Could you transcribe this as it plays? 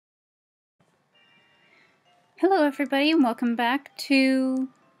Hello everybody and welcome back to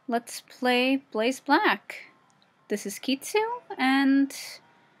Let's Play BlazBlack. This is Kitsu and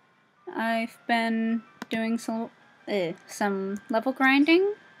I've been doing some level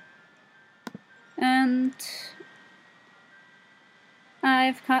grinding and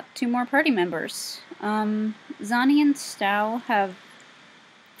I've got 2 more party members. Zani and Stow have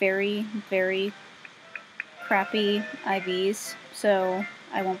very crappy IVs, so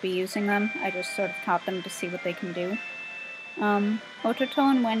I won't be using them. I just sort of caught them to see what they can do. Ototo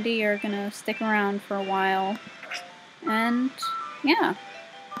and Wendy are gonna stick around for a while, and yeah.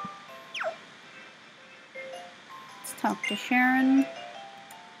 Let's talk to Sharon.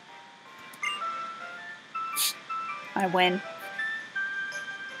 I win.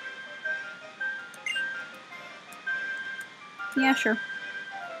 Yeah, sure.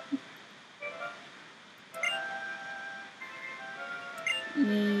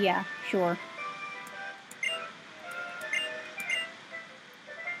 Yeah, sure.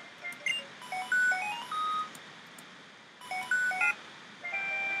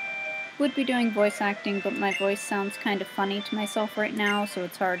 Would be doing voice acting, but my voice sounds kind of funny to myself right now, so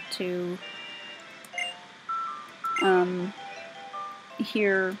it's hard to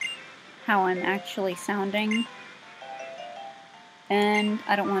hear how I'm actually sounding. And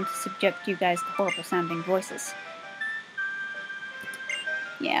I don't want to subject you guys to horrible sounding voices.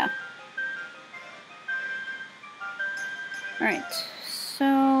 Yeah. Alright,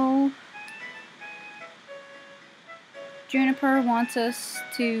 so Juniper wants us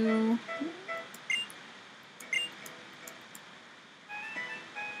to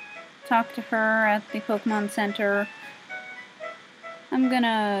talk to her at the Pokemon Center. I'm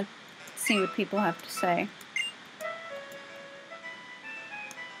gonna see what people have to say.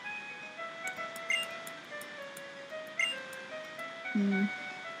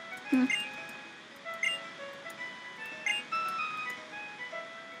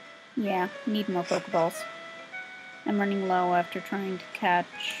 Yeah, need more Pokeballs. I'm running low after trying to catch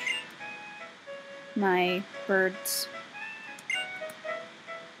my birds.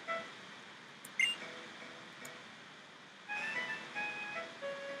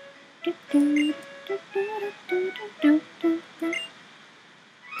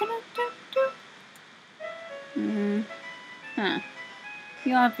 Huh.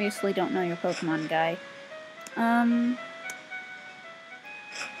 You obviously don't know your Pokemon, guy.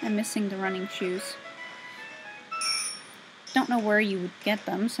 I'm missing the running shoes. Don't know where you would get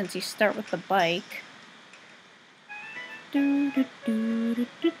them, since you start with the bike. Oh,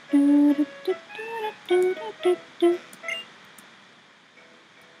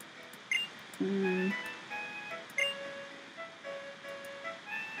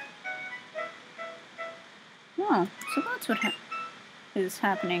 so that's what is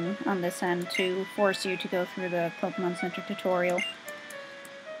happening on this end to force you to go through the Pokemon Center tutorial.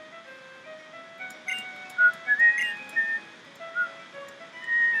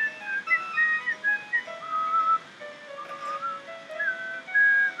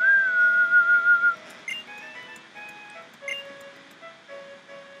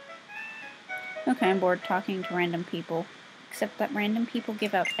 Okay, I'm bored talking to random people. Except that random people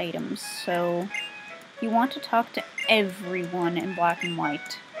give out items, so you want to talk to everyone in Black and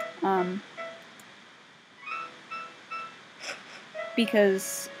White.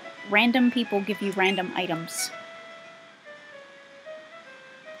 Because random people give you random items.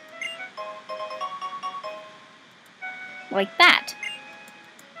 Like that.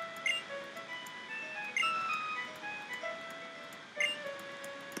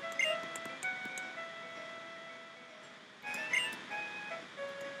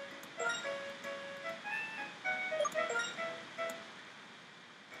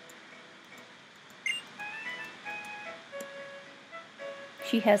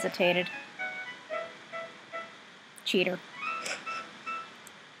 She hesitated. Cheater.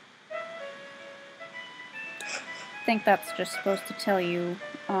 I think that's just supposed to tell you,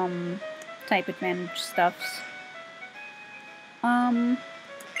 type advantage stuffs. I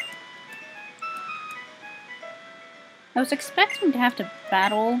was expecting to have to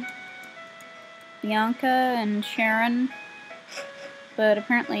battle Bianca and Sharon, but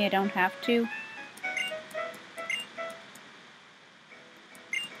apparently I don't have to.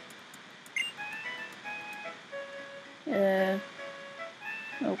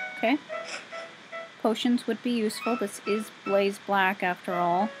 Okay. Potions would be useful. This is BlazBlack after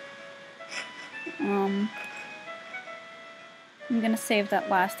all. I'm gonna save that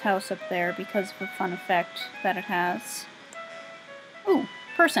last house up there because of the fun effect that it has. Ooh,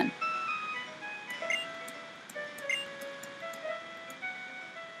 person.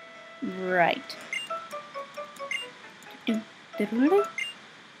 Right. I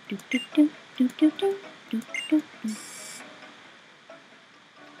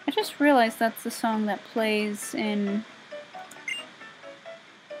just realized that's the song that plays in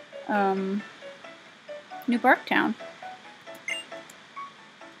New Barktown.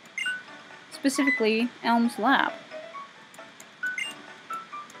 Specifically, Elm's Lab.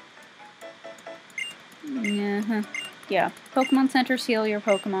 Yeah. Pokemon Centers heal your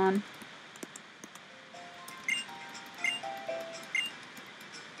Pokemon.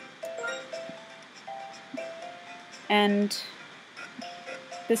 And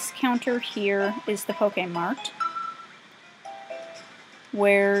this counter here is the Pokemart,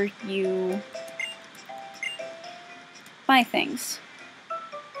 where you buy things.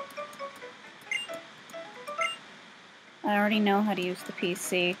 I already know how to use the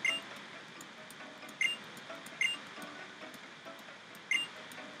PC.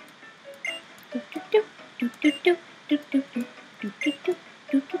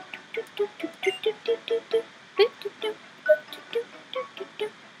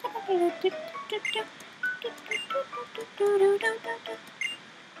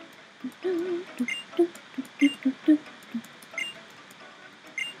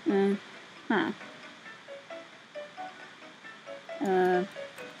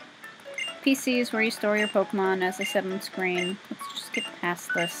 PC is where you store your Pokemon, as I said on screen. Let's just get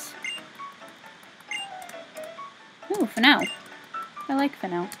past this. Ooh, Finau. I like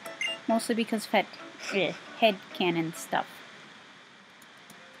Finau. Mostly because of head cannon stuff.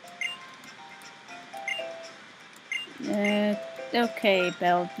 Okay,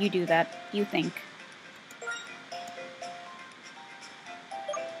 Belle, you do that. You think.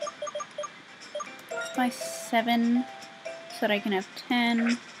 Let's buy 7 so that I can have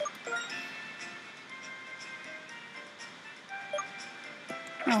 10.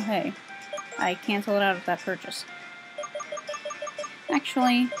 Oh, hey. I canceled out of that purchase.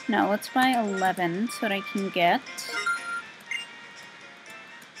 Actually, no, let's buy 11 so that I can get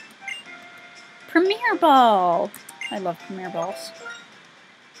Premier Ball! I love Premier Balls.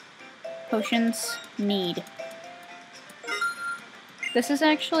 Potions, need. This is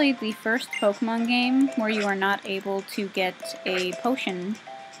actually the first Pokemon game where you are not able to get a potion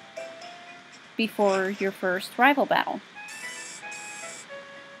before your first rival battle.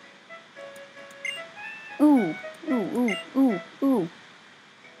 Ooh.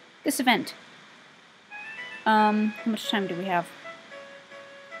 This event. How much time do we have?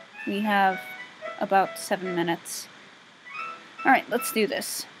 We have about 7 minutes. Alright, let's do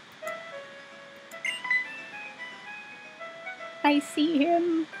this. I see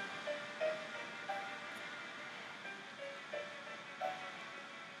him.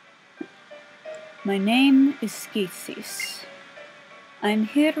 My name is Skeesis. I'm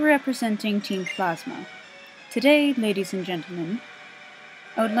here representing Team Plasma. Today, ladies and gentlemen,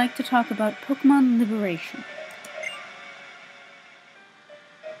 I would like to talk about Pokemon Liberation.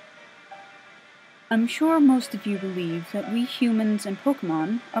 I'm sure most of you believe that we humans and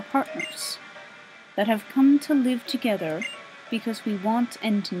Pokemon are partners, that have come to live together because we want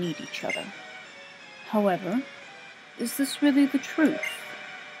and need each other. However, is this really the truth?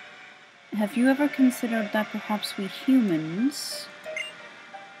 Have you ever considered that perhaps we humans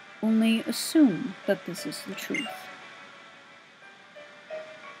only assume that this is the truth?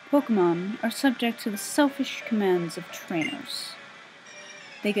 Pokemon are subject to the selfish commands of trainers.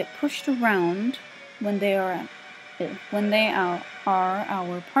 They get pushed around when they are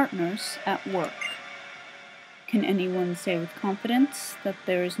our partners at work. Can anyone say with confidence that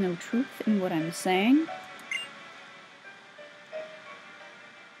there is no truth in what I'm saying?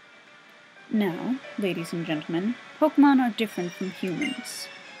 Now, ladies and gentlemen, Pokemon are different from humans.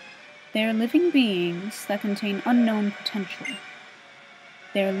 They are living beings that contain unknown potential.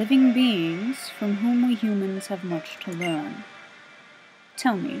 They are living beings from whom we humans have much to learn.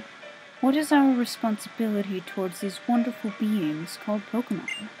 Tell me, what is our responsibility towards these wonderful beings called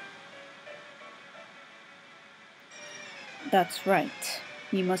Pokemon? That's right.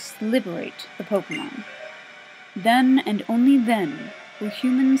 We must liberate the Pokemon. Then and only then will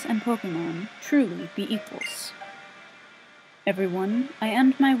humans and Pokemon truly be equals. Everyone, I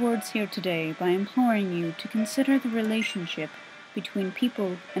end my words here today by imploring you to consider the relationship between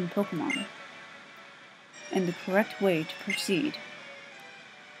people and Pokemon, and the correct way to proceed.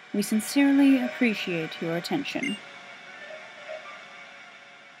 We sincerely appreciate your attention.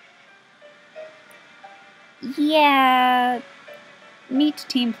 Yeah, meet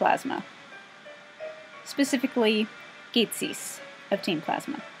Team Plasma. Specifically, Gatesees of Team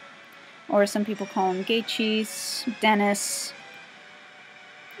Plasma. Or some people call him Gatecheese, Dennis.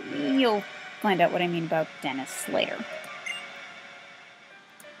 You'll find out what I mean about Dennis later.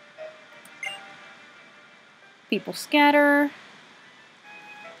 People scatter.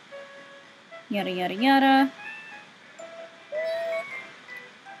 Yada yada yada.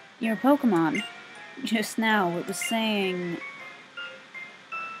 Your Pokemon. Just now it was saying...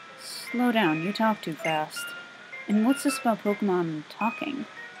 Slow down, you talk too fast. And what's this about Pokemon talking?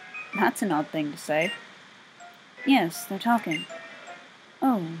 That's an odd thing to say. Yes, they're talking.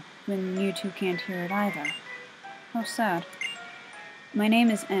 Oh, then you two can't hear it either. How sad. My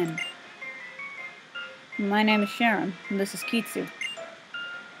name is N. My name is Sharon, and this is Kitsu.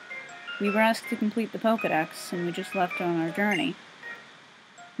 We were asked to complete the Pokedex, and we just left on our journey.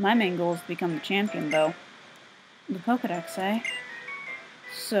 My main goal is to become the champion, though. The Pokedex, eh?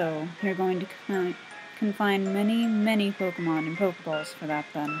 So, you're going to confine many, many Pokemon in Pokeballs for that,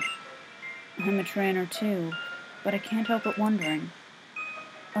 then. I'm a trainer, too, but I can't help but wondering.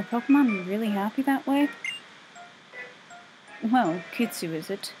 Are Pokemon really happy that way? Well, Kitsu, is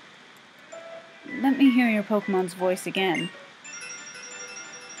it? Let me hear your Pokemon's voice again.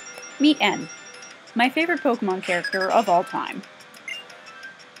 Meet N, my favorite Pokemon character of all time.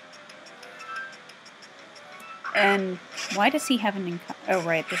 And why does he have an oh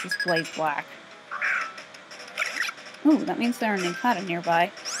right, this is Blaze Black. Ooh, that means there are Nincada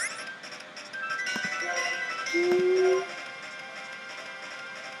nearby.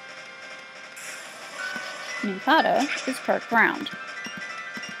 Nincada is part ground.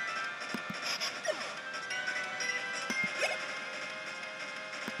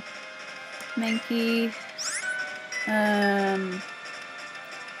 Mankey.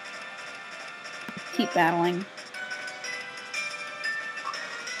 Keep battling.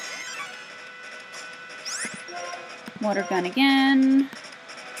 Water gun again.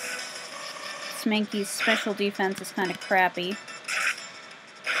 Smankey's special defense is kind of crappy.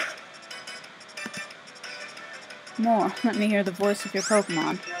 More. Let me hear the voice of your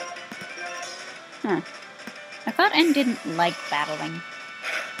Pokemon. Huh. I thought N didn't like battling.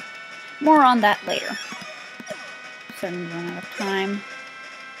 More on that later. Starting to run out of time.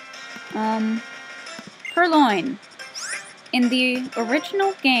 Purloin. In the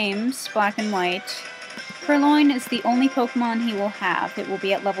original games, Black and White, Purloin is the only Pokemon he will have. It will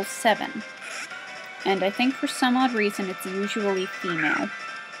be at level 7. And I think for some odd reason it's usually female.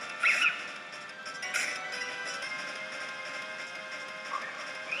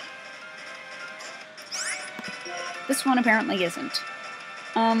 This one apparently isn't.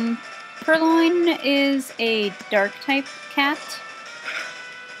 Purloin is a dark-type cat,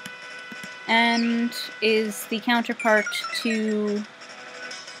 and is the counterpart to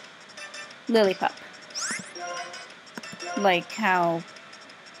Lillipup. Like how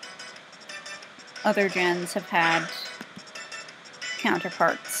other gens have had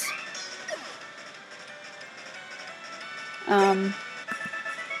counterparts.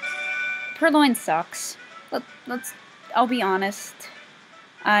 Purloin sucks. I'll be honest.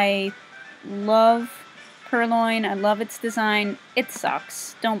 I love Purloin. I love its design. It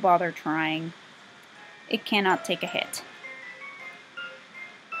sucks. Don't bother trying. It cannot take a hit.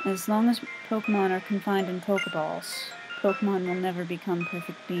 As long as Pokemon are confined in Pokeballs, Pokemon will never become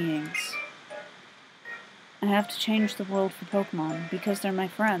perfect beings. I have to change the world for Pokemon because they're my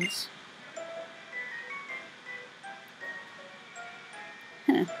friends.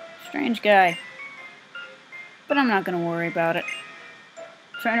 Strange guy. But I'm not gonna worry about it.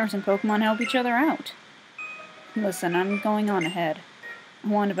 Trainers and Pokemon help each other out. Listen, I'm going on ahead. I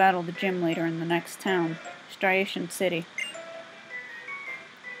want to battle the gym leader in the next town, Striation City.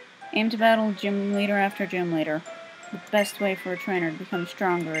 Aim to battle gym leader after gym leader. The best way for a trainer to become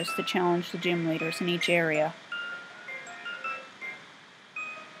stronger is to challenge the gym leaders in each area.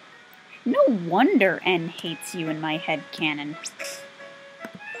 No wonder N hates you in my headcanon.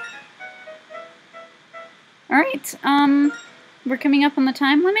 Alright, we're coming up on the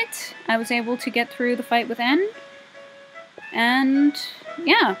time limit. I was able to get through the fight with N. And,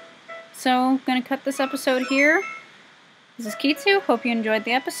 yeah. So, gonna cut this episode here. This is Kitsu. Hope you enjoyed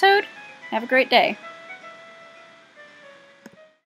the episode. Have a great day.